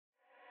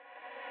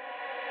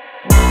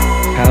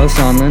Kyle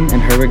Sonlin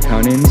and Herwig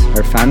Konings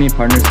are founding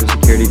partners of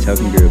Security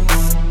Token Group.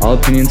 All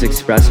opinions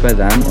expressed by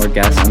them or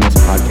guests on this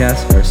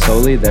podcast are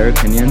solely their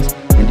opinions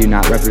and do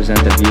not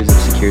represent the views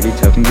of Security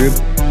Token Group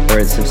or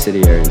its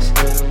subsidiaries.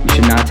 You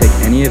should not take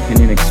any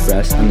opinion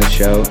expressed on the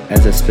show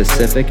as a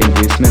specific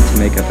inducement to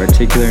make a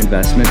particular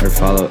investment or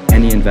follow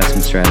any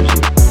investment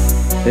strategy.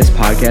 This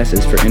podcast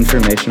is for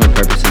informational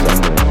purposes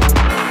only.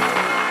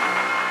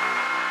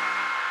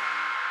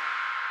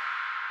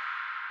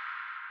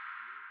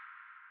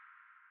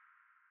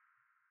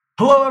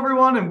 Hello,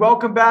 everyone, and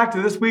welcome back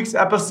to this week's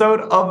episode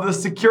of the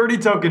Security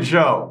Token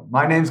Show.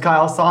 My name's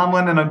Kyle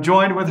Sonlin, and I'm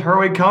joined with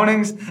Herwig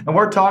Konings, and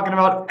we're talking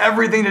about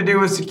everything to do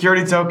with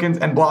security tokens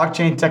and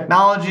blockchain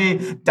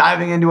technology,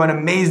 diving into an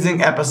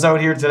amazing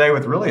episode here today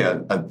with really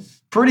a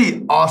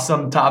pretty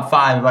awesome top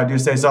five, if I do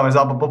say so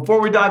myself. But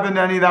before we dive into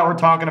any of that, we're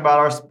talking about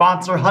our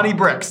sponsor,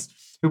 Honeybricks,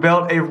 who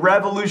built a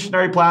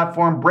revolutionary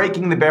platform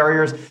breaking the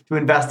barriers to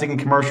investing in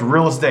commercial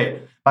real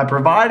estate. By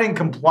providing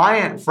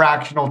compliant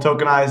fractional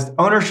tokenized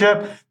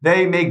ownership,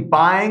 they make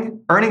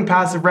buying, earning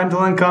passive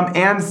rental income,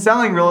 and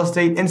selling real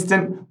estate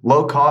instant,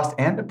 low cost,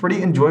 and a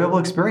pretty enjoyable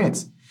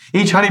experience.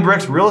 Each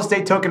Honeybricks real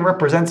estate token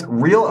represents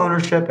real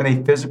ownership in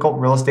a physical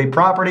real estate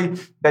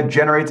property that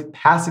generates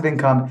passive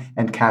income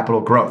and capital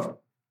growth.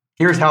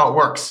 Here's how it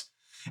works.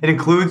 It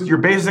includes your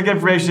basic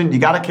information. You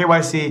got a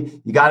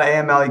KYC, you got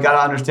an AML, you got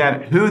to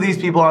understand who these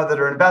people are that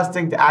are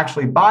investing to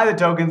actually buy the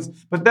tokens.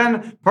 But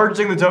then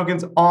purchasing the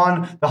tokens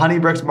on the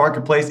Honeybricks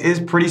marketplace is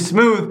pretty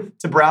smooth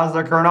to browse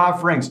their current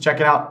offerings,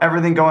 checking out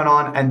everything going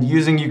on and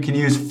you can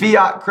use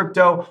fiat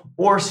crypto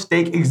or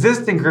stake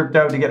existing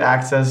crypto to get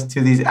access to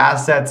these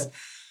assets.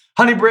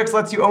 Honeybricks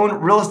lets you own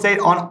real estate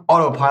on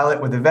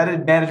autopilot with a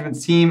vetted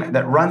management team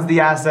that runs the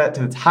asset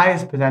to its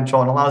highest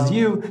potential and allows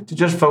you to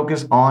just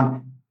focus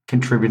on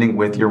contributing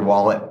with your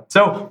wallet.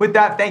 So with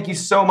that, thank you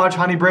so much,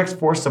 Honeybricks,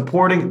 for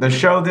supporting the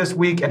show this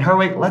week. And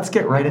Herwig, let's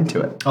get right into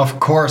it.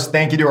 Of course.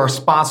 Thank you to our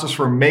sponsors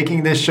for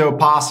making this show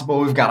possible.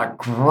 We've got a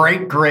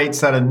great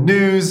set of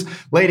news,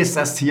 latest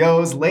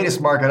STOs, latest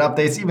market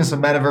updates, even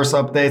some metaverse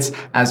updates.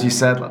 As you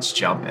said, let's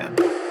jump in.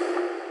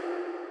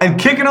 And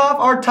kicking off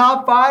our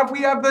top five,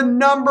 we have the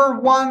number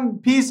one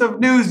piece of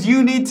news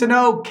you need to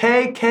know,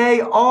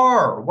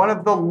 KKR, one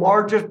of the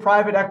largest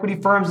private equity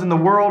firms in the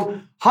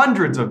world,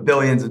 hundreds of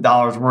billions of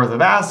dollars worth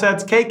of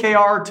assets.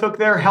 KKR took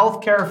their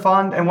healthcare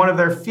fund and one of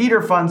their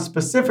feeder funds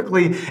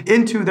specifically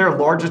into their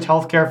largest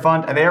healthcare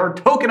fund, and they are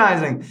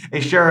tokenizing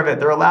a share of it.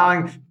 They're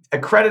allowing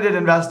accredited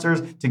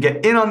investors to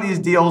get in on these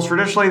deals.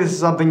 Traditionally, this is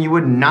something you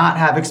would not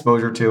have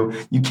exposure to.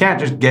 You can't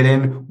just get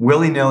in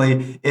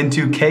willy-nilly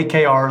into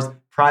KKR's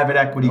private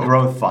equity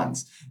growth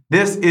funds.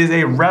 This is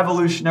a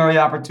revolutionary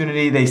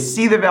opportunity. They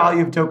see the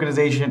value of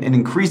tokenization in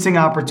increasing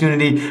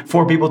opportunity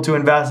for people to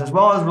invest, as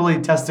well as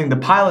really testing the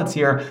pilots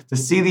here to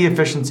see the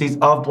efficiencies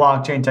of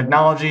blockchain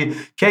technology.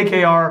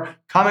 KKR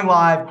coming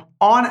live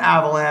on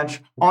Avalanche,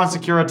 on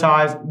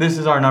Securitized. This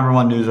is our number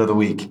one news of the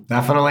week.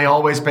 Definitely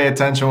always pay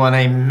attention when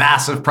a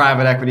massive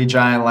private equity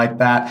giant like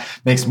that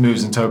makes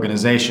moves in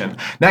tokenization.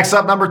 Next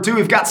up, number two,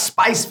 we've got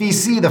Spice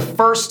VC, the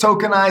first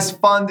tokenized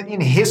fund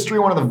in history,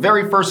 one of the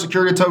very first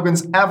security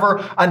tokens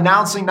ever,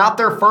 announcing not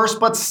their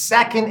first, but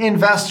second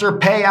investor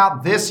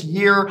payout this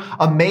year.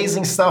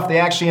 Amazing stuff. They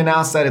actually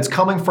announced that it's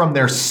coming from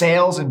their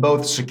sales in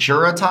both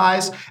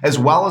Securitized as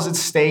well as its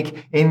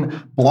stake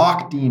in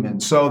Block Demon.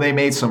 So they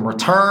made some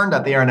return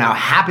that they are now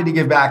happy to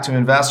give back to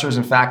investors.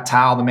 In fact,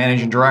 Tal, the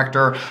managing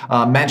director,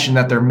 mentioned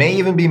that there may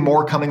even be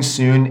more coming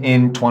soon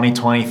in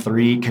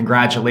 2023.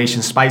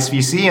 Congratulations, Spice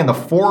VC, and the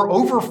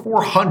over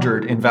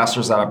 400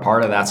 investors that are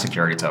part of that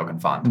security token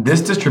fund.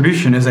 This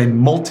distribution is a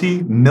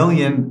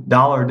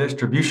multi-million-dollar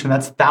distribution.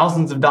 That's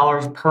thousands of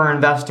dollars per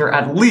investor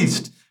at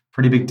least.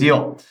 Pretty big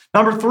deal.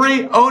 Number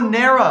three,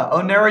 Onera.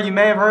 Onera, you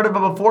may have heard of it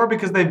before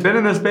because they've been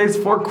in this space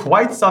for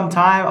quite some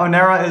time.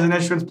 Onera is an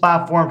issuance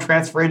platform,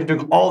 transfer agent,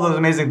 doing all those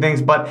amazing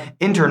things, but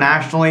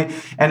internationally.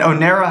 And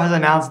Onera has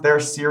announced their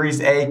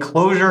Series A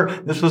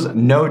closure. This was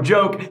no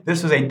joke.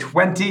 This was a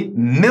 $20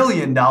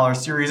 million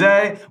Series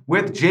A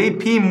with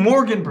JP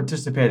Morgan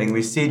participating.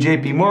 We see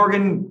JP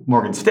Morgan,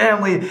 Morgan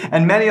Stanley,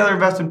 and many other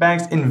investment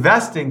banks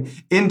investing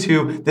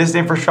into this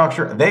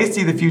infrastructure. They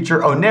see the future.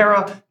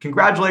 Onera,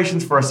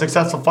 congratulations for a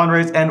successful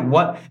fundraise, and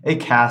what a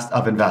cast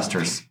of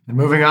investors. And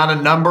moving on to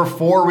number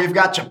four, we've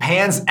got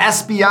Japan's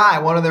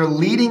SBI, one of their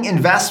leading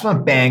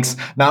investment banks.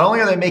 Not only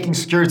are they making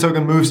security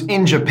token moves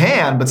in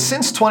Japan, but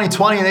since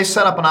 2020, they've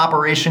set up an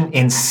operation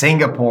in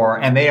Singapore,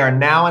 and they are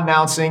now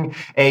announcing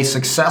a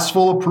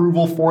successful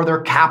approval for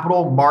their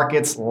capital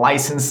markets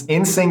license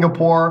in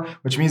Singapore,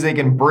 which means they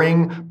can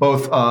bring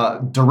both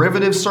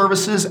derivative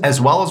services as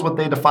well as what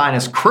they define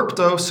as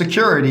crypto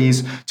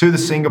securities to the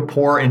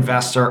Singapore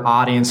investor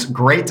audience.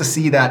 Great to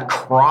see that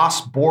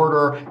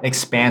cross-border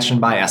expansion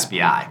by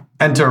SBI.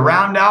 And to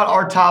round out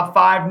our top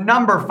five,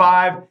 number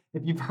five,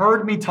 If you've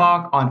heard me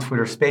talk on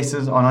Twitter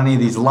Spaces, on any of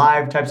these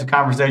live types of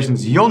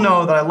conversations, you'll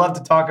know that I love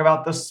to talk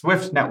about the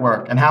Swift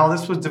network and how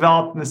this was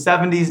developed in the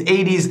 70s,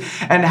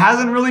 80s, and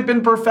hasn't really been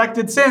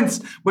perfected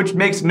since, which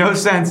makes no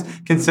sense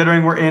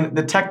considering we're in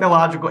the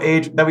technological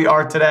age that we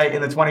are today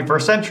in the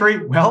 21st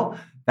century. Well,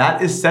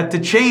 that is set to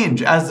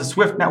change as the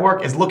Swift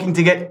network is looking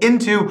to get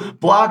into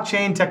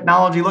blockchain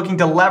technology, looking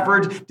to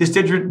leverage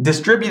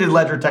distributed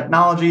ledger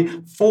technology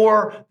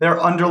for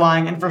their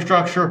underlying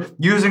infrastructure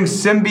using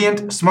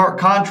symbiont smart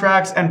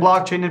contracts and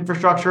blockchain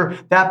infrastructure.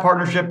 That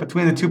partnership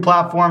between the two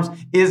platforms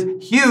is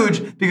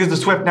huge because the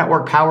Swift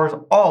network powers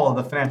all of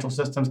the financial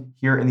systems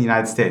here in the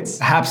United States.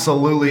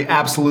 Absolutely,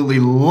 absolutely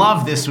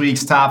love this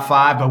week's top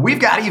 5, but we've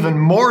got even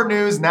more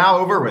news now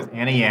over with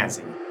Annie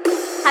Yancey.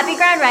 Happy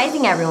Grand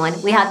Rising,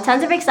 everyone. We have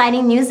tons of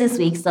exciting news this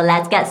week, so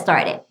let's get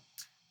started.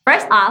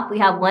 First off, we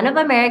have one of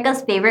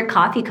America's favorite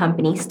coffee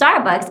companies,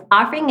 Starbucks,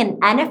 offering an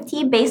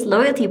NFT-based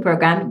loyalty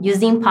program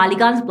using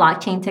Polygon's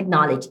blockchain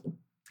technology.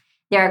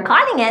 They are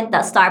calling it the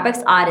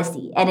Starbucks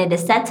Odyssey, and it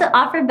is set to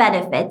offer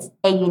benefits,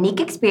 a unique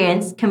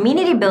experience,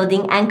 community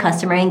building, and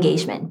customer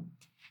engagement.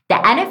 The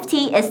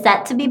NFT is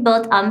set to be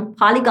built on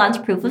Polygon's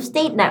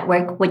proof-of-stake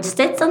network, which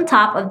sits on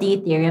top of the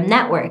Ethereum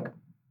network.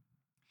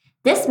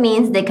 This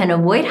means they can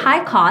avoid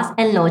high costs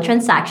and low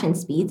transaction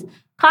speeds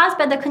caused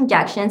by the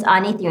congestions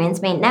on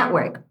Ethereum's main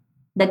network.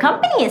 The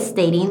company is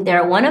stating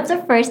they're one of the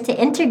first to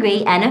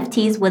integrate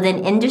NFTs with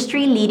an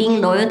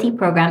industry-leading loyalty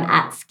program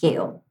at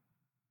scale.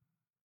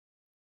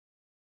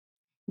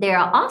 They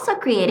are also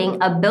creating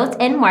a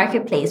built-in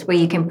marketplace where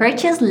you can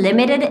purchase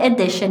limited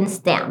edition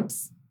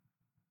stamps.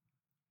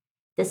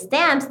 The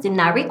stamps do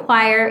not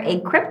require a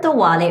crypto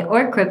wallet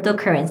or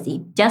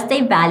cryptocurrency, just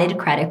a valid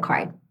credit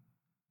card.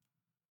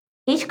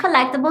 Each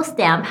collectible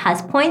stamp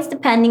has points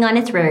depending on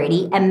its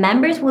rarity, and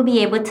members will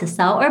be able to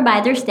sell or buy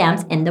their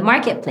stamps in the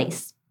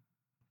marketplace.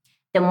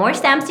 The more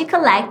stamps you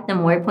collect, the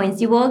more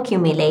points you will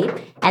accumulate,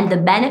 and the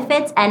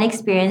benefits and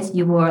experience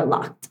you will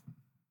unlock.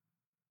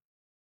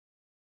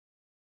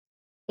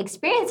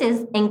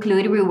 Experiences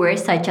include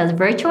rewards such as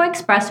virtual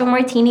espresso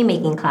martini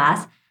making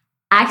class,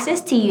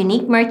 access to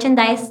unique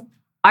merchandise,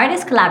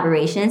 artist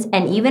collaborations,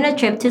 and even a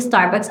trip to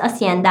Starbucks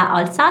Hacienda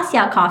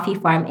Alsacia coffee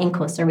farm in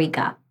Costa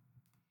Rica.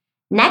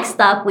 Next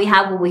up, we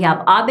have what we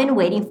have all been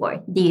waiting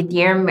for, the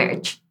Ethereum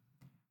merge.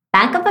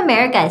 Bank of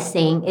America is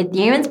saying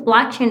Ethereum's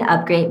blockchain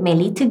upgrade may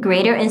lead to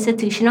greater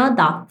institutional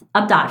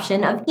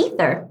adoption of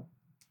Ether.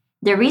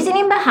 The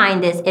reasoning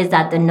behind this is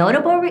that the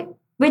notable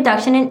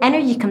reduction in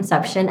energy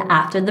consumption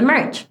after the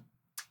merge.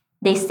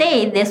 They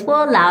say this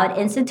will allow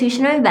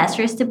institutional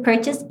investors to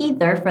purchase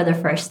Ether for the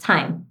first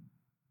time.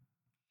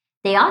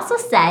 They also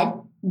said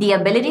the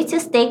ability to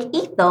stake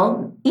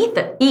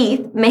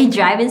ETH may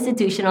drive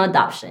institutional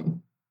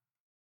adoption.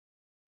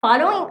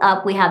 Following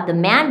up, we have the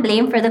man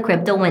blamed for the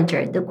crypto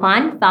winter. Do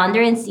Kwon,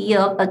 founder and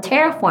CEO of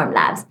Terraform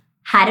Labs,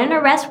 had an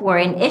arrest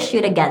warrant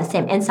issued against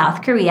him in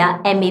South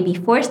Korea and may be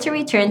forced to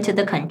return to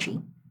the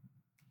country.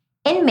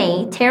 In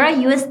May, Terra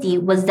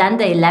USD was then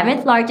the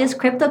 11th largest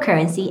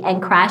cryptocurrency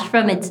and crashed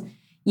from its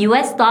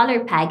US dollar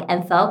peg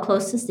and fell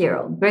close to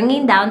zero,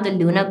 bringing down the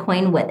Luna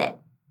coin with it.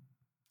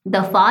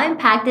 The fall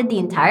impacted the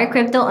entire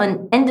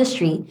crypto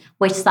industry,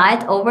 which saw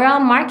its overall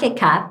market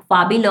cap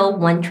fall below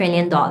 $1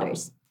 trillion.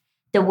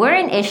 The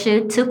warrant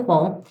issued to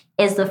Kwon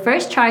is the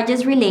first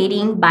charges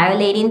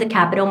violating the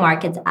Capital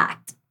Markets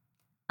Act.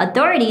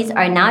 Authorities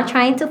are now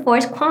trying to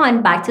force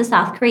Kwon back to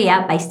South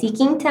Korea by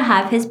seeking to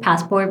have his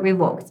passport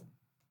revoked.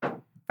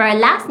 For our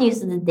last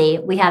news of the day,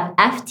 we have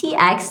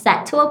FTX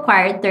set to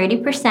acquire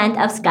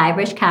 30% of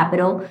Skybridge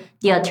Capital,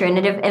 the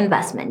alternative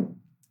investment.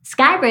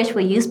 Skybridge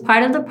will use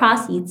part of the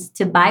proceeds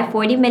to buy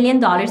 $40 million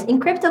in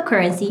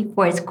cryptocurrency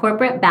for its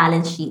corporate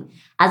balance sheet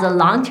as a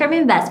long-term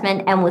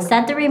investment and will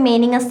set the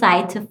remaining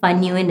aside to fund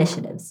new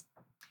initiatives.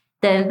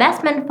 The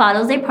investment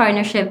follows a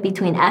partnership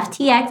between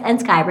FTX and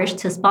Skybridge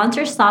to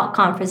sponsor SALT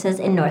conferences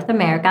in North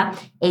America,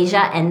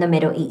 Asia, and the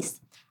Middle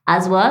East,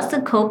 as well as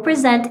to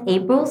co-present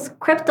April's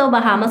Crypto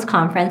Bahamas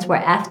conference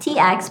where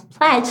FTX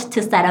pledged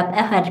to set up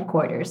a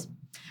headquarters.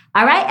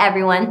 All right,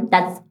 everyone,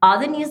 that's all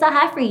the news I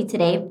have for you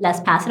today.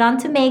 Let's pass it on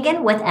to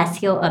Megan with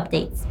SEO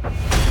updates.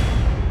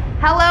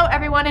 Hello,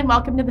 everyone, and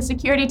welcome to the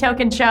Security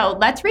Token Show.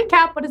 Let's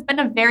recap what has been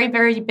a very,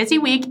 very busy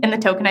week in the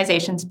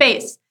tokenization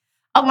space.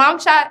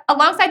 Alongside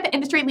the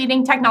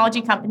industry-leading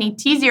technology company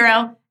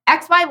T0,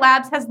 XY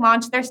Labs has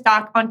launched their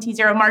stock on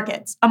T0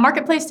 Markets, a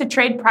marketplace to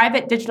trade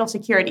private digital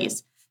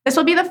securities. This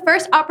will be the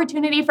first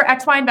opportunity for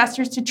XY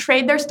investors to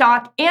trade their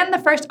stock and the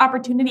first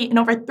opportunity in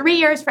over 3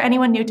 years for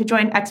anyone new to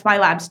join XY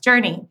Labs'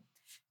 journey.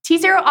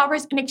 T0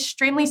 offers an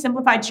extremely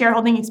simplified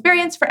shareholding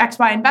experience for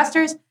XY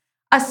investors,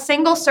 a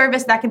single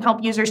service that can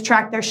help users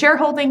track their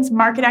shareholdings,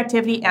 market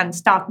activity, and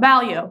stock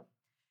value.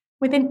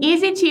 With an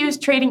easy-to-use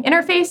trading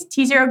interface,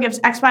 T0 gives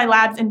XY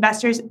Labs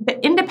investors the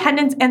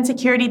independence and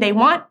security they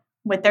want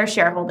with their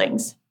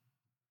shareholdings.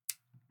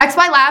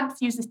 XY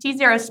Labs uses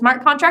T0's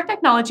smart contract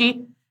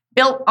technology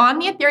built on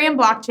the Ethereum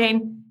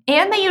blockchain,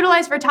 and they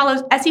utilize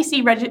Vertalo's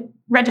SEC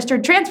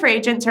registered transfer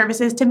agent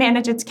services to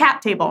manage its cap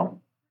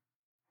table.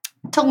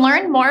 To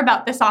learn more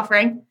about this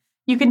offering,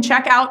 you can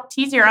check out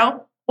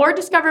T0 or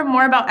discover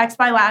more about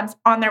XY Labs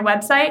on their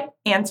website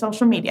and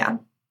social media.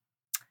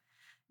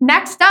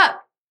 Next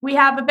up, we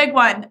have a big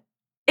one.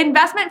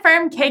 Investment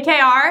firm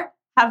KKR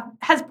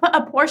has put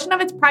a portion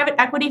of its private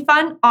equity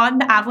fund on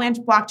the Avalanche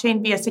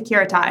blockchain via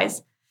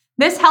Tokenized.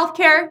 This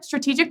healthcare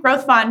strategic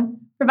growth fund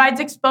provides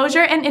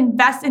exposure and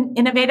invests in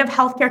innovative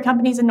healthcare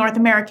companies in North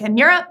America and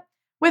Europe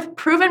with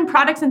proven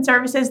products and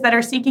services that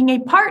are seeking a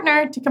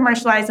partner to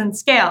commercialize and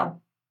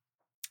scale.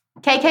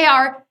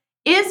 KKR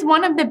is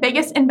one of the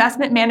biggest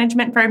investment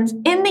management firms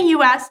in the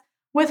US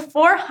with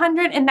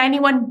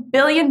 $491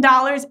 billion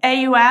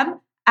AUM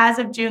as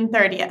of June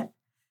 30th.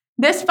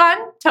 This fund,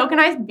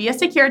 tokenized via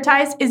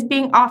Tokenized, is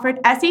being offered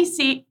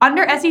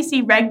under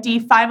SEC Reg D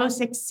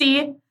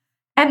 506C,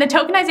 and the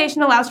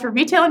tokenization allows for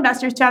retail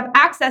investors to have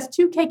access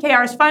to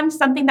KKR's fund,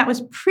 something that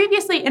was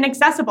previously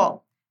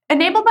inaccessible.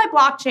 Enabled by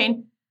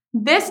blockchain,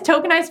 this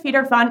tokenized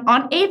feeder fund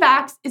on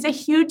AVAX is a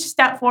huge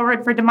step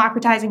forward for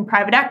democratizing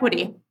private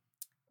equity.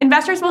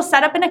 Investors will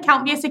set up an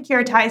account via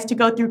Tokenized to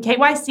go through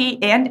KYC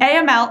and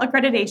AML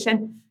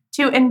accreditation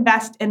to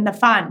invest in the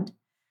fund.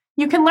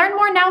 You can learn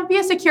more now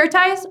via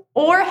Tokenized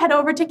or head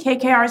over to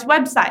KKR's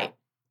website.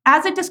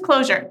 As a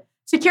disclosure,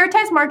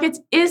 Tokenized Markets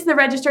is the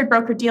registered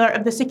broker-dealer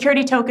of the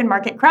Security Token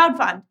Market Crowd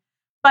Fund,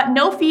 but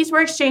no fees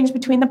were exchanged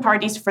between the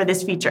parties for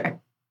this feature.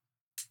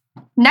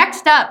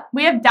 Next up,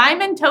 we have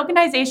Diamond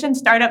tokenization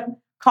startup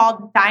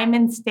called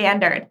Diamond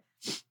Standard.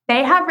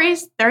 They have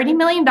raised $30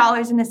 million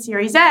in a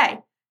Series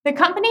A. The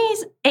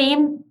company's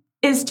aim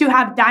is to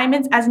have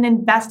diamonds as an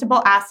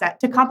investable asset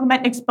to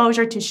complement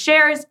exposure to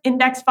shares,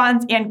 index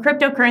funds, and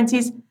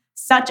cryptocurrencies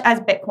such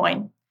as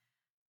Bitcoin.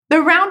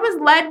 The round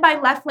was led by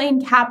Left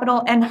Lane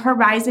Capital and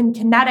Horizon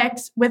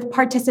Kinetics with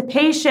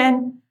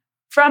participation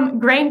from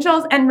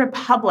Grangels and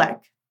Republic.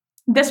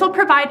 This will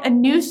provide a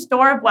new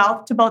store of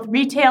wealth to both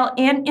retail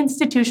and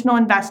institutional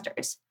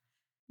investors.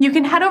 You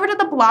can head over to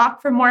the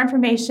block for more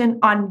information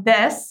on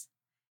this.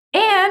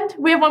 And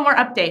we have one more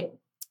update.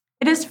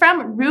 It is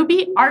from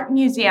Ruby Art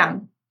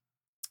Museum.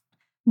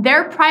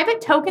 Their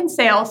private token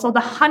sale sold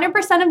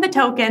 100% of the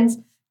tokens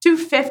to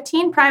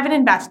 15 private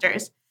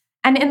investors.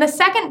 And in the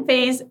second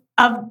phase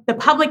of the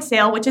public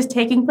sale, which is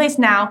taking place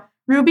now,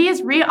 Ruby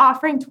is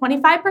re-offering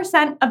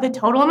 25% of the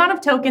total amount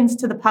of tokens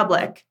to the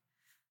public.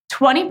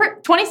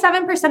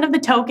 27% of the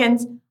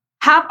tokens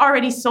have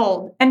already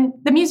sold, and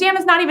the museum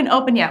is not even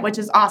open yet, which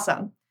is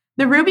awesome.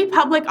 The Ruby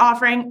public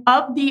offering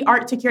of the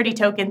art security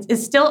tokens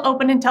is still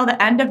open until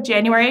the end of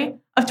January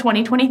of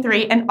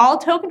 2023, and all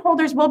token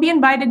holders will be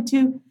invited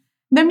to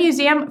the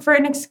museum for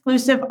an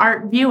exclusive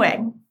art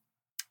viewing.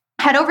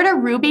 Head over to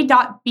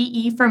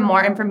ruby.be for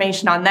more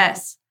information on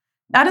this.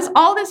 That is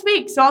all this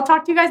week, so I'll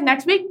talk to you guys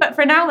next week, but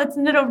for now, let's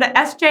send it over to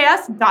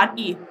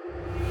sjs.e.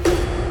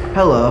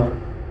 Hello,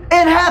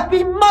 and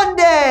happy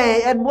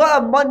Monday! And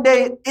what a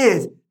Monday it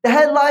is. The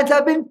headlines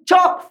have been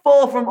chock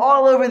full from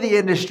all over the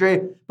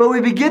industry, but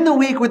we begin the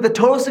week with the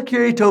total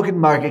security token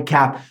market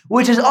cap,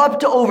 which is up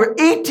to over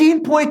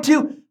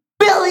 $18.2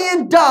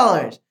 billion.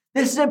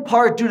 This is in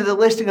part due to the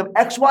listing of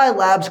XY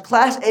Labs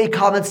Class A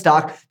common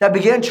stock that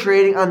began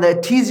trading on the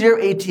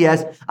T0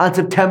 ATS on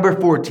September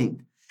 14th.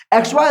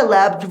 XY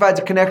Labs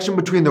provides a connection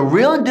between the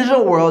real and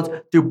digital worlds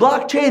through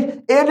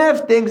blockchain, Internet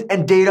of Things,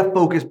 and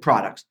data-focused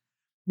products.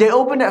 They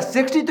opened at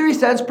 63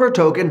 cents per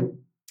token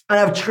and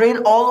have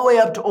traded all the way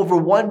up to over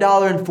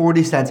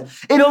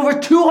 $1.40 in over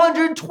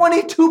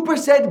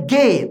 222%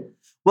 gain.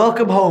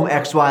 Welcome home,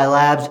 XY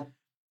Labs.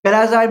 And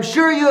as I'm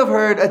sure you have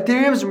heard,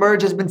 Ethereum's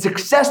merge has been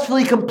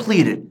successfully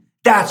completed.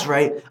 That's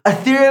right,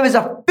 Ethereum is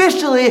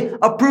officially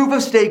a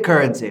proof-of-stake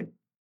currency.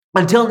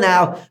 Until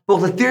now,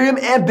 both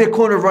Ethereum and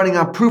Bitcoin are running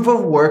on proof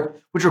of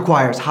work, which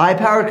requires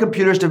high-powered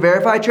computers to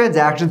verify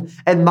transactions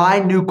and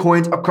mine new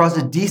coins across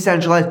a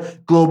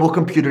decentralized global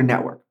computer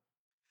network.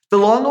 The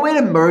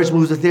long-awaited merge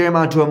moves Ethereum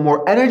onto a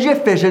more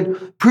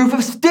energy-efficient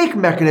proof-of-stake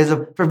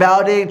mechanism for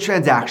validating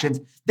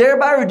transactions,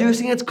 thereby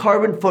reducing its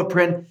carbon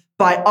footprint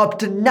by up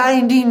to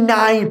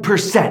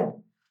 99%.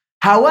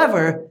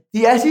 However,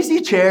 the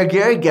SEC chair,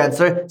 Gary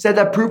Gensler, said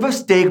that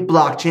proof-of-stake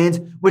blockchains,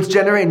 which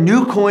generate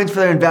new coins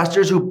for their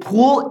investors who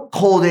pool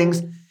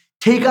holdings,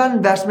 take on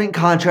investment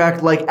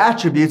contract-like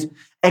attributes,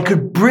 and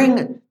could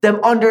bring them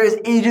under his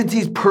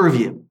agency's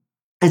purview.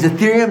 Is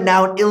Ethereum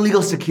now an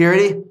illegal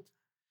security?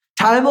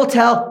 Time will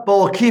tell, but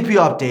we'll keep you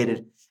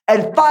updated.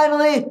 And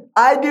finally,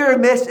 I'd be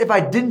remiss if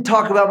I didn't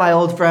talk about my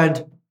old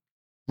friend,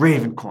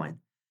 Ravencoin.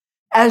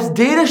 As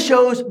data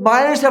shows,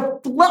 miners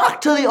have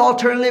flocked to the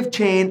alternative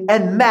chain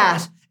en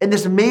masse in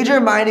this major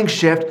mining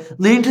shift,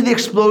 leading to the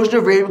explosion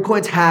of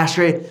Ravencoin's hash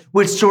rate,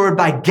 which soared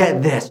by,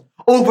 get this,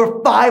 over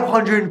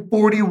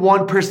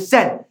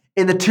 541%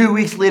 in the 2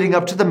 weeks leading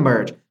up to the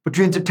merge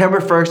between September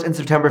 1st and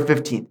September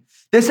 15th.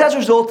 This has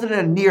resulted in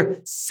a near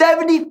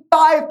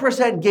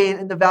 75% gain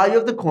in the value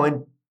of the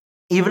coin,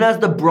 even as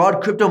the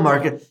broad crypto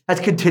market has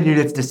continued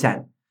its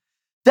descent.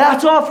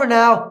 That's all for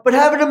now, but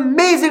have an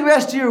amazing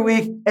rest of your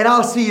week, and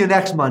I'll see you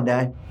next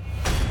Monday.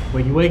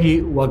 Wakey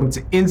wakey, welcome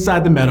to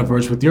Inside the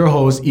Metaverse with your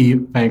host,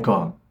 Eve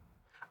Fancon.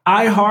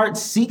 iHeart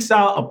seeks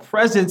out a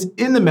presence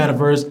in the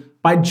metaverse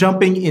by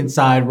jumping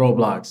inside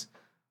Roblox.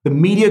 The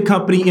media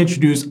company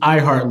introduced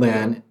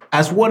iHeartland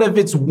as one of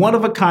its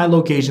one-of-a-kind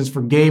locations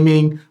for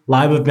gaming,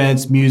 live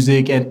events,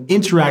 music, and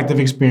interactive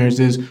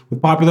experiences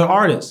with popular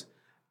artists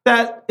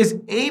that is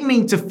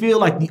aiming to feel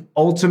like the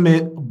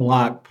ultimate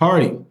block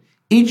party.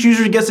 Each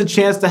user gets a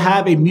chance to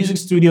have a music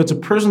studio to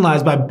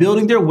personalize by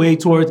building their way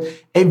towards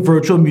a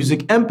virtual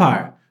music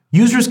empire.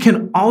 Users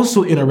can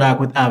also interact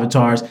with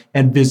avatars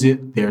and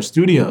visit their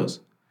studios.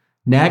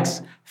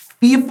 Next,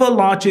 FIFA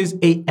launches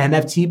a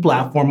NFT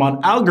platform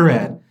on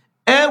Algorand,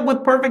 and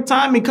with perfect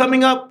timing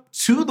coming up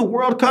to the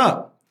World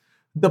Cup.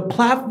 The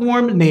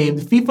platform named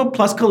FIFA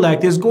Plus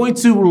Collect is going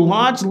to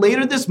launch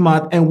later this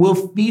month and will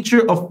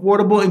feature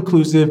affordable,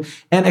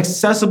 inclusive, and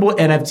accessible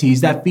NFTs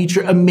that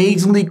feature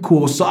amazingly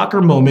cool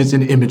soccer moments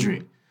and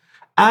imagery.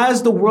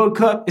 As the World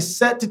Cup is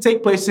set to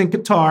take place in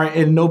Qatar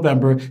in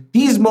November,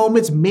 these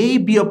moments may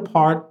be a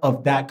part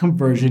of that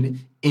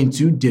conversion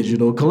into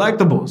digital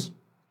collectibles.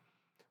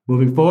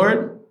 Moving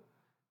forward,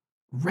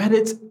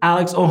 Reddit's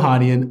Alex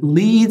Ohanian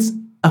leads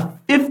a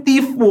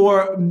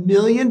 $54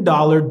 million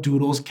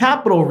Doodles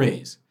capital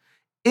raise.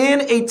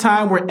 In a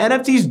time where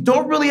NFTs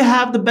don't really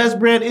have the best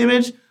brand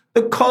image,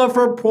 the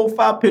colorful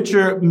profile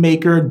picture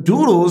maker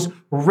Doodles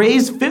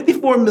raised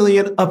 $54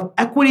 million of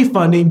equity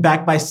funding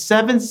backed by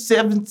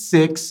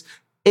 776,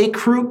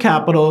 Accrue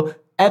Capital,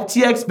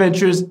 FTX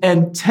Ventures,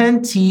 and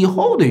 10T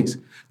Holdings.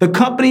 The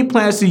company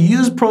plans to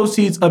use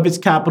proceeds of its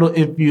capital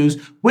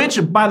infuse, which,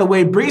 by the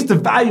way, brings the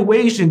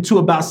valuation to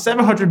about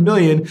 $700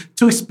 million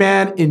to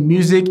expand in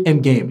music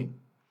and gaming.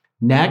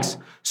 Next,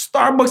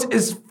 Starbucks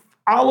is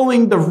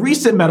following the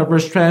recent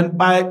metaverse trend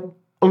by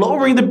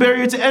lowering the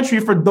barrier to entry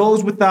for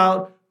those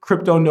without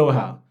crypto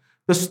know-how.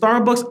 The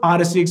Starbucks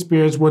Odyssey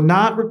experience will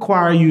not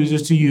require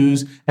users to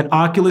use an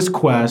Oculus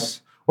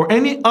Quest or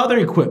any other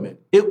equipment.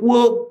 It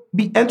will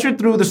be entered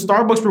through the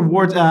Starbucks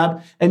Rewards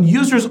app, and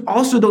users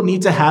also don't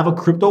need to have a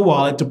crypto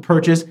wallet to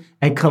purchase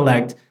and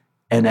collect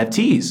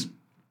NFTs.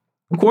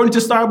 According to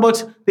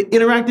Starbucks, the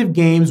interactive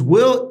games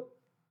will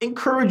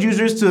encourage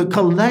users to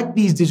collect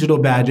these digital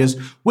badges,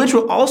 which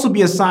will also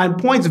be assigned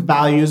points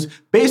values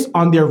based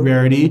on their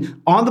rarity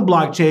on the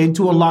blockchain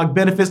to unlock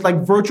benefits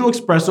like virtual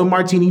espresso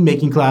martini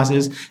making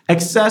classes,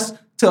 access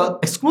to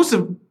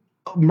exclusive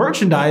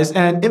merchandise,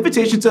 and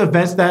invitation to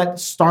events that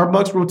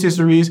Starbucks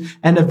rotisseries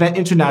and event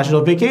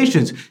international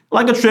vacations,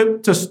 like a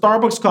trip to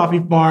Starbucks Coffee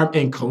Farm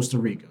in Costa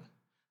Rica.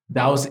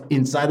 That was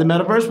Inside the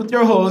Metaverse with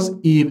your host,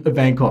 Yves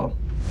Van Cole.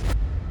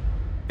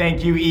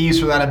 Thank you, Yves,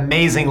 for that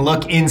amazing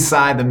look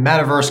inside the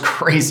metaverse.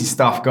 Crazy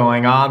stuff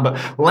going on. But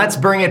let's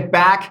bring it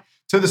back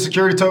to the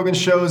Security Token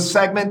Show's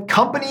segment,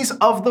 Companies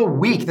of the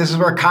Week. This is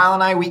where Kyle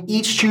and I, we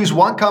each choose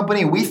one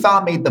company we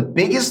thought made the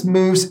biggest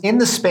moves in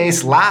the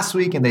space last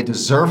week, and they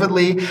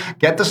deservedly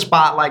get the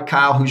spotlight.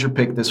 Kyle, who's your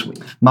pick this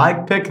week? My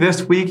pick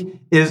this week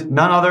is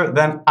none other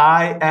than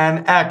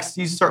INX.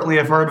 You certainly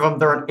have heard of them.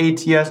 They're an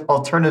ATS,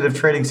 alternative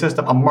trading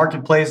system, a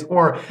marketplace,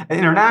 or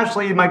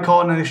internationally you might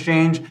call it an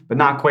exchange, but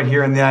not quite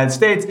here in the United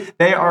States.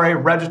 They are a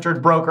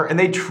registered broker, and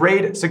they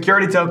trade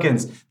security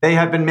tokens. They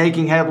have been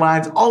making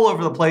headlines all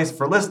over the place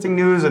for listing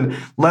news and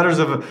letters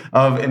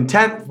of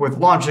intent with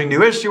launching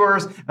new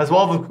issuers, as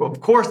well as, of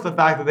course, the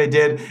fact that they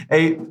did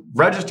a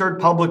registered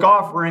public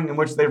offering in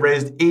which they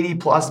raised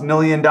 $80+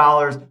 million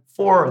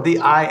for the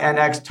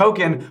INX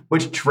token,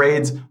 which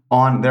trades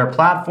on their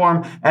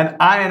platform. And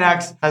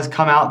INX has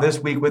come out this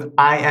week with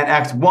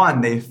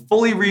INX1. They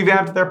fully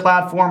revamped their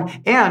platform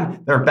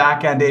and their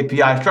back-end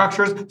API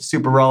structures,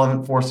 super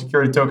relevant for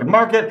security token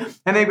market.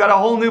 And they've got a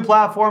whole new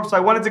platform. So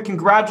I wanted to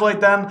congratulate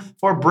them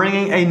for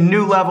bringing a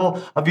new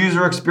level of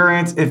user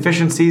experience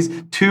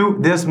efficiencies to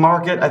this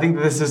market. I think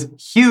that this is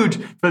huge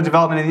for the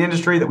development in the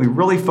industry, that we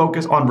really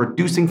focus on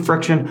reducing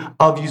friction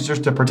of users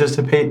to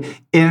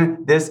participate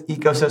in this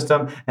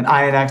ecosystem. And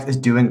INX is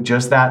doing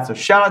just that. So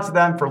shout out to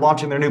them for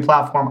launching their new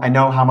platform. I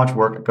know how much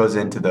work goes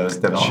into those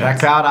developments.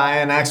 Check out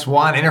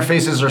INX1.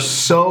 Interfaces are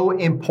so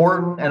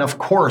important. And of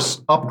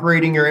course,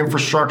 upgrading your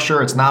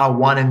infrastructure, it's not a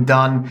one and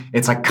done.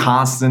 It's a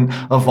constant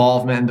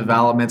evolvement and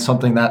development,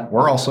 something that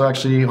we're also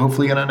actually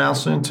hopefully going to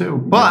announce soon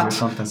too.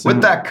 But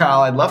with that,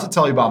 Kyle, I'd love to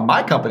tell you about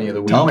my company of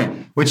the week,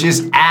 which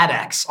is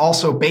ADX,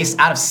 also based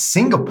out of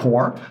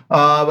Singapore.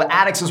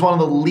 ADX is one of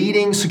the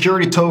leading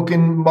security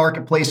token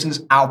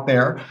marketplaces out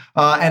there.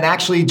 And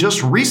actually,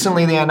 just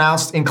recently, they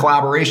announced in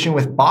collaboration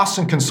with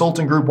Boston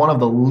Consulting Group, one of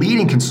the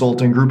leading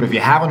consulting group. If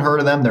you haven't heard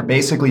of them, they're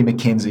basically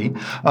McKinsey.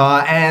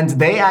 And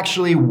they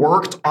actually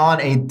worked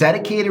on a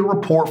dedicated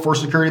report for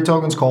security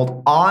tokens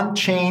called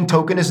On-Chain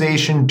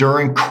Tokenization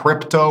During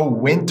Crypto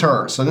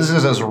Winter. So this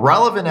is as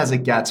relevant as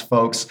it gets,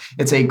 folks.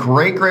 It's a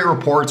great, great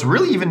report. It's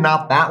really even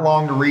not that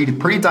long to read.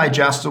 Pretty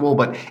digestible,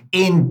 but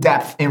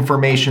in-depth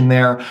information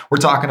there. We're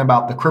talking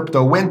about the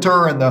crypto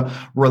winter and the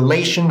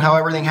relation, how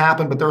everything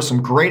happened, but there's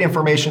some great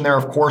information there,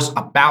 of course,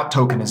 about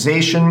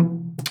tokenization.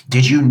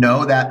 Did you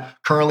know that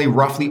currently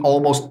roughly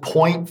almost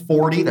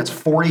 0.40, that's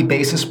 40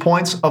 basis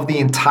points of the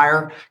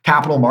entire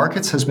capital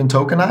markets has been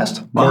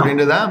tokenized? Wow. According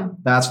to them,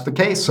 that's the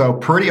case. So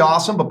pretty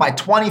awesome. But by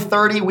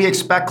 2030, we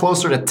expect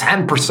closer to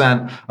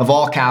 10% of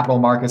all capital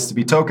markets to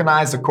be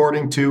tokenized,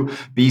 according to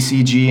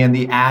BCG and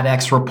the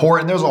ADX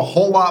report. And there's a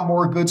whole lot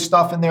more good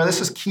stuff in there.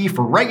 This is key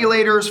for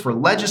regulators, for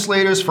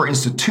legislators, for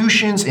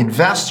institutions,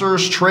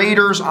 investors,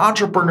 traders,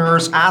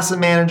 entrepreneurs, asset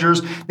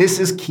managers. This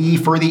is key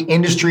for the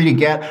industry to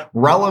get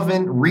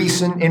relevant,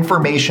 recent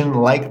information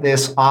like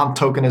this on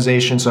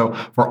tokenization. So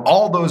for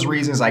all those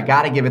reasons, I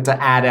got to give it to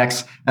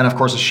ADX. And of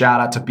course, a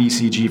shout out to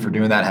BCG for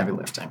doing that heavy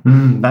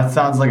lifting. That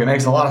sounds like it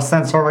makes a lot of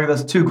sense. Harvey,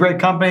 that's two great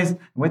companies.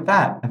 With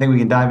that, I think we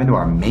can dive into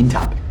our main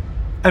topic.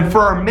 And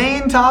for our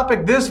main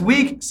topic this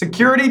week,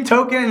 security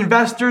token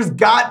investors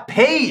got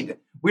paid.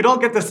 We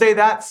don't get to say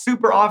that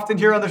super often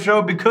here on the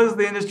show because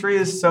the industry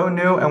is so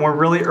new and we're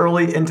really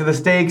early into the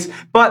stakes.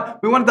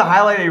 But we wanted to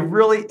highlight a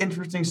really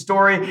interesting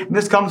story, and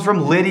this comes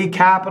from Liddy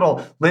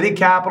Capital. Liddy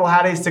Capital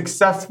had a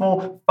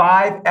successful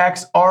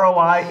 5x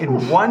ROI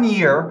in 1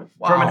 year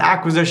from an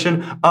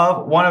acquisition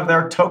of one of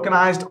their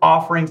tokenized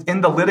offerings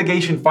in the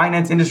litigation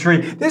finance industry.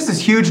 This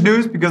is huge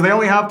news because they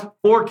only have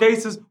 4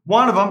 cases.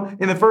 One of them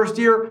in the first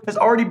year has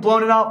already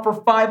blown it out for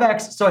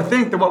 5x. So I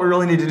think that what we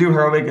really need to do,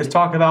 Herwig, is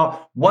talk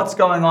about what's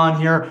going on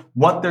here,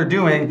 what they're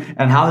doing,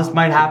 and how this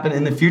might happen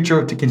in the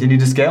future to continue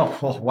to scale.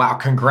 Oh, wow.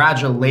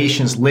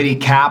 Congratulations, Liddy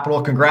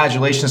Capital.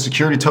 Congratulations,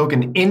 security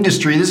token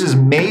industry. This is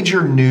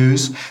major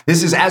news.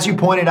 This is, as you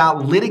pointed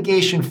out,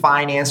 litigation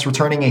finance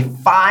returning a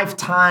 5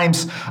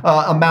 times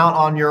amount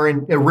on your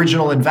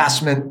original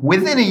investment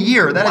within a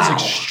year. That is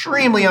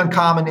extremely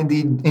uncommon in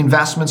the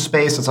investment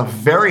space. It's a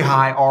very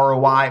high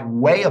ROI,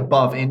 way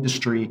above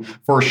industry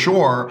for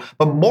sure.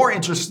 But more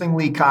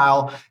interestingly,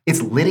 Kyle,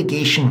 it's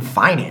litigation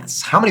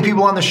finance. How many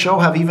people on the show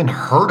have even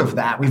heard of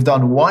that? We've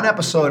done 1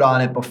 episode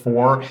on it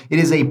before. It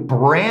is a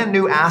brand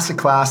new asset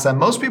class that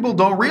most people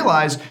don't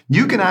realize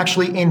you can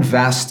actually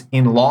invest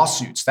in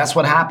lawsuits. That's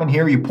what happened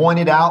here. You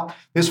pointed out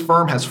this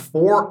firm has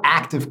 4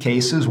 active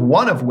cases,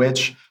 one of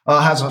which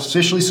has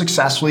officially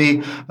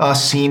successfully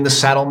seen the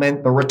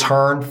settlement, the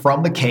return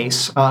from the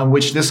case, in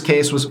which this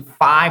case was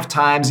 5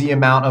 times the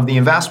amount of the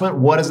investment.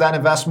 What does that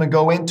investment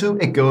go into?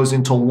 It goes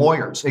into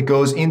lawyers. It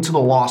goes into the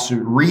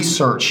lawsuit,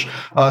 research,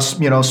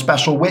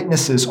 special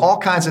witnesses, all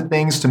kinds of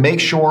things to make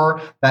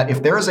sure that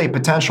if there is a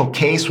potential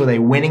case with a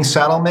winning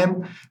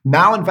settlement,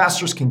 now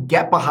investors can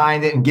get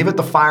behind it and give it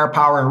the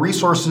firepower and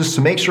resources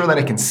to make sure that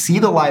it can see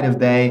the light of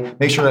day,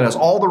 make sure that it has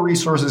all the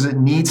resources it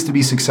needs to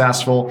be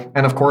successful,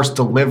 and of course,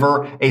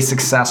 deliver a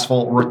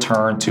successful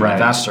return to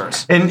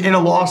investors. In a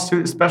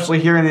lawsuit, especially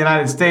here in the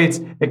United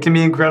States, it can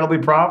be incredibly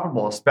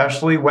profitable,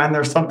 especially when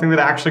there's something that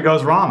actually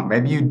goes wrong.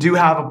 Maybe you do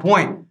have a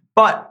point,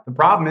 but the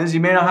problem is you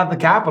may not have the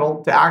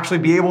capital to actually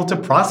be able to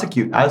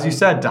prosecute, as you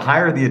said, to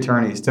hire the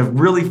attorneys, to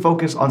really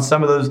focus on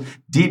some of those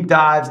deep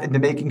dives into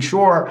making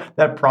sure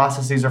that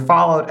processes are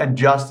followed and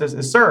justice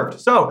is served.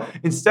 So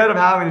instead of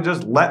having to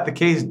just let the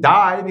case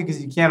die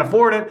because you can't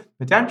afford it,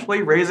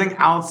 potentially raising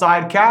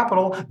outside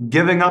capital,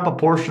 giving up a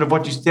portion of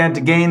what you stand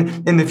to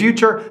gain in the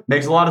future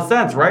makes a lot of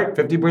sense, right?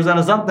 50%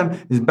 of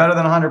something is better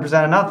than 100%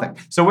 of nothing.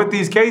 So with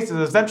these cases,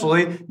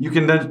 essentially, you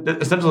can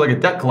essentially like a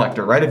debt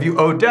collector, right? If you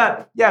owe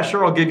debt, yeah,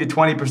 sure, I'll give you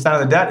 20%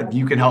 of the debt if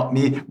you can help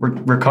me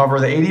recover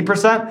the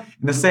 80%.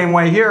 In the same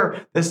way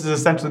here, this is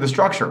essentially the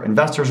structure.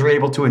 Investors are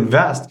able to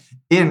invest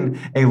in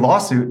a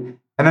lawsuit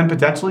and then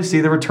potentially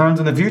see the returns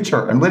in the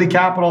future. And Liddy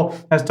Capital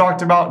has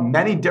talked about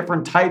many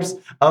different types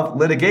of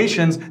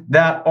litigations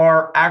that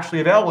are actually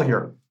available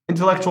here.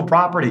 Intellectual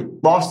property,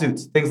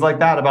 lawsuits, things like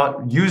that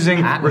about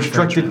using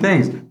restricted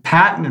things.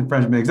 Patent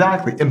infringement,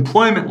 exactly.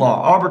 Employment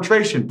law,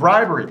 arbitration,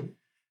 bribery.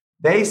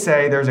 They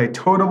say there's a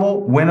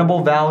total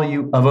winnable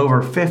value of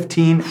over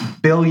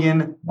 $15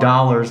 billion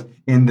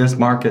in this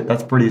market.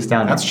 That's pretty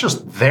astounding. That's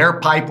just their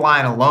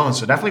pipeline alone.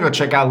 So definitely go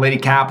check out Liddy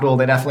Capital.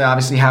 They definitely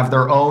obviously have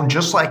their own,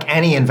 just like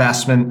any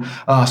investment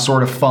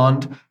sort of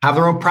fund, have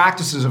their own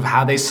practices of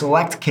how they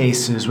select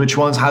cases, which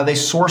ones, how they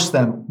source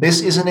them.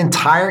 This is an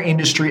entire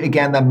industry,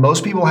 again, that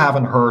most people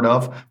haven't heard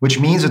of, which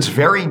means it's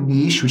very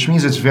niche, which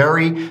means it's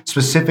very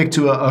specific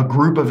to a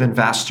group of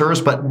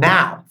investors. But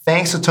now,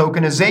 thanks to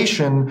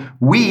tokenization,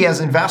 we as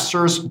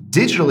investors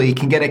digitally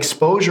can get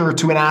exposure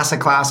to an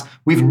asset class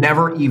we've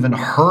never even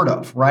heard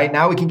of, right?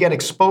 Now we can get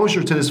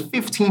exposure to this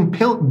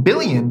 $15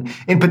 billion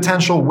in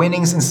potential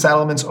winnings and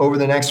settlements over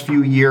the next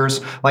few years.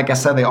 Like I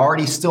said, they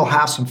already still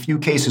have some few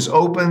cases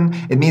open.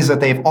 It means that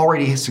they've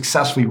already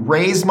successfully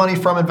raised money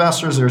from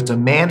investors. There's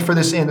demand for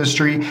this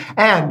industry.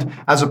 And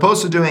as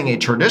opposed to doing a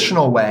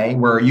traditional way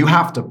where you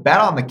have to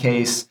bet on the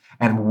case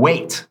and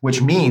wait,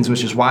 which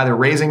is why they're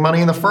raising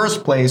money in the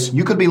first place,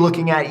 you could be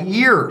looking at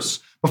years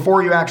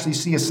before you actually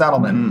see a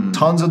settlement.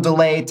 Tons of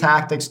delay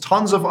tactics,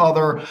 tons of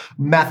other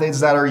methods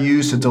that are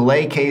used to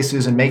delay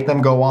cases and make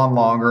them go on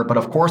longer. But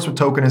of course, with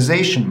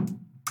tokenization,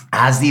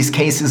 as these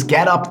cases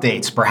get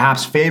updates,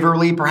 perhaps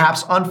favorably,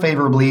 perhaps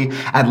unfavorably,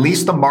 at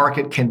least the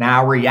market can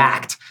now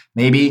react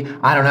Maybe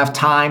I don't have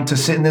time to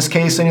sit in this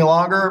case any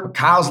longer, but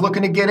Kyle's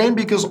looking to get in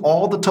because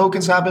all the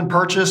tokens have been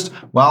purchased.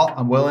 Well,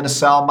 I'm willing to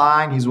sell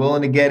mine. He's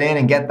willing to get in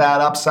and get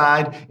that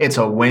upside. It's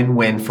a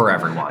win-win for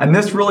everyone. And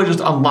this really just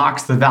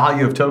unlocks the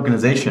value of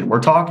tokenization. We're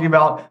talking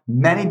about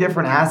many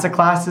different asset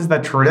classes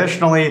that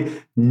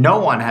traditionally no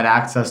one had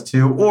access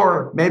to,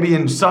 or maybe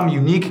in some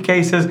unique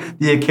cases,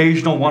 the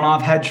occasional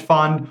one-off hedge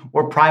fund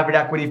or private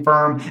equity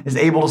firm is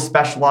able to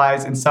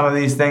specialize in some of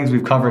these things.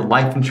 We've covered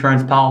life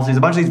insurance policies, a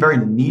bunch of these very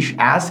niche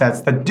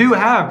assets that do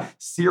have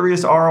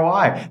serious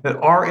ROI, that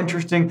are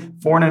interesting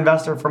for an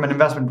investor from an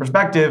investment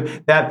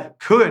perspective, that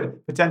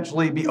could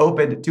potentially be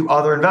open to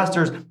other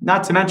investors.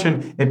 Not to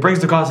mention, it brings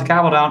the cost of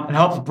capital down and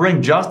helps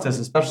bring justice,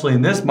 especially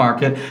in this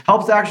market,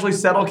 helps actually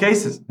settle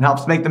cases and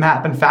helps make them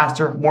happen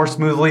faster, more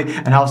smoothly,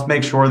 and helps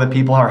make sure that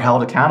people are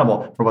held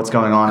accountable for what's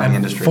going on in the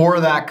industry. For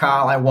that,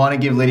 Kyle, I want to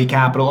give Liddy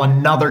Capital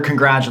another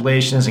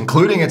congratulations,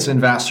 including its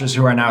investors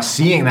who are now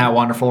seeing that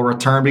wonderful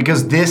return,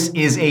 because this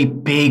is a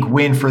big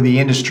win for the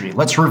industry.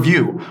 Let's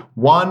review.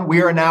 One,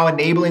 we are now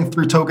enabling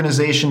through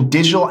tokenization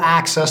digital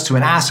access to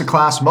an asset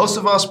class most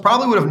of us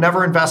probably would have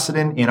never invested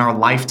in our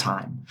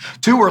lifetime.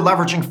 Two, we're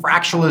leveraging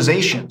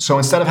fractionalization. So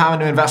instead of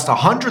having to invest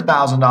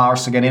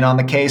 $100,000 to get in on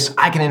the case,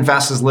 I can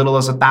invest as little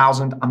as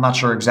 $1,000. I'm not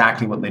sure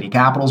exactly what Liddy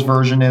Capital's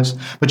version is,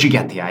 but you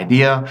get the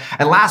idea.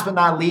 And last but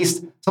not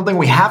least, something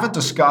we haven't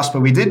discussed,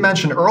 but we did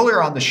mention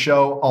earlier on the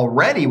show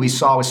already, we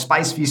saw with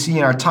Spice VC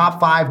in our top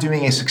 5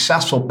 doing a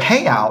successful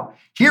payout.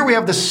 Here we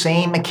have the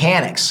same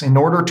mechanics. In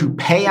order to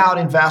pay out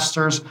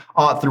investors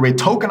through a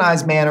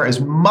tokenized manner is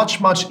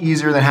much, much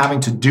easier than having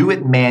to do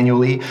it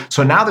manually.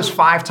 So now there's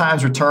 5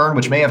 times return,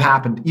 which may have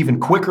happened even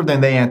quicker than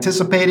they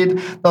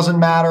anticipated. Doesn't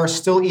matter.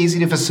 Still easy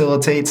to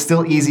facilitate.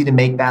 Still easy to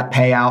make that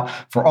payout.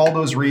 For all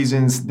those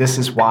reasons, this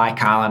is why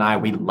Kyle and I,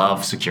 we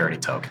love security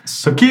tokens.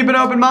 So keep an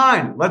open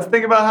mind. Let's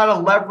think about how to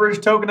leverage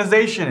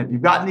tokenization. If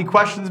you've got any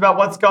questions about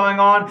what's going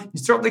on,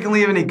 you certainly can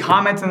leave any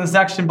comments in the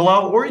section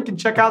below, or you can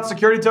check out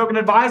Security Token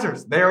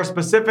Advisors. They are a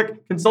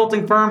specific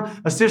consulting firm,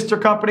 a sister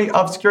company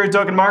of Security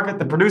Token Market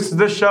that produces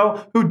this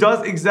show, who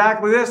does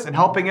exactly this in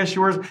helping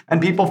issuers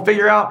and people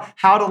figure out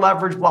how to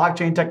leverage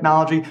blockchain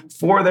technology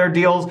for their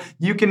deals.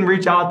 You can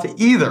reach out to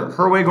either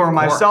Herwig or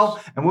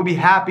myself, and we'll be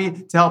happy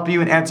to help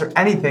you and answer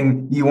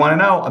anything you want to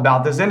know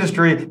about this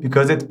industry,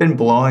 because it's been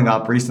blowing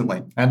up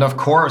recently. And of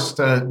course,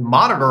 to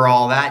monitor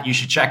all that, you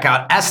should check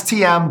out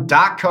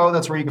stm.co.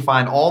 That's where you can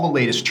find all the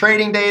latest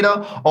trading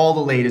data, all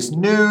the latest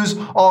news,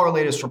 all our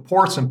latest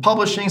reports and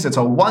publishings. It's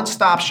a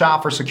one-stop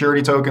shop for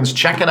security tokens.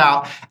 Check it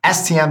out,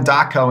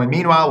 stm.co. And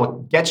meanwhile,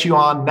 we'll get you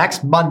on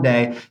next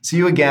Monday. See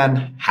you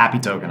again. Happy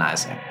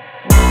tokenizing.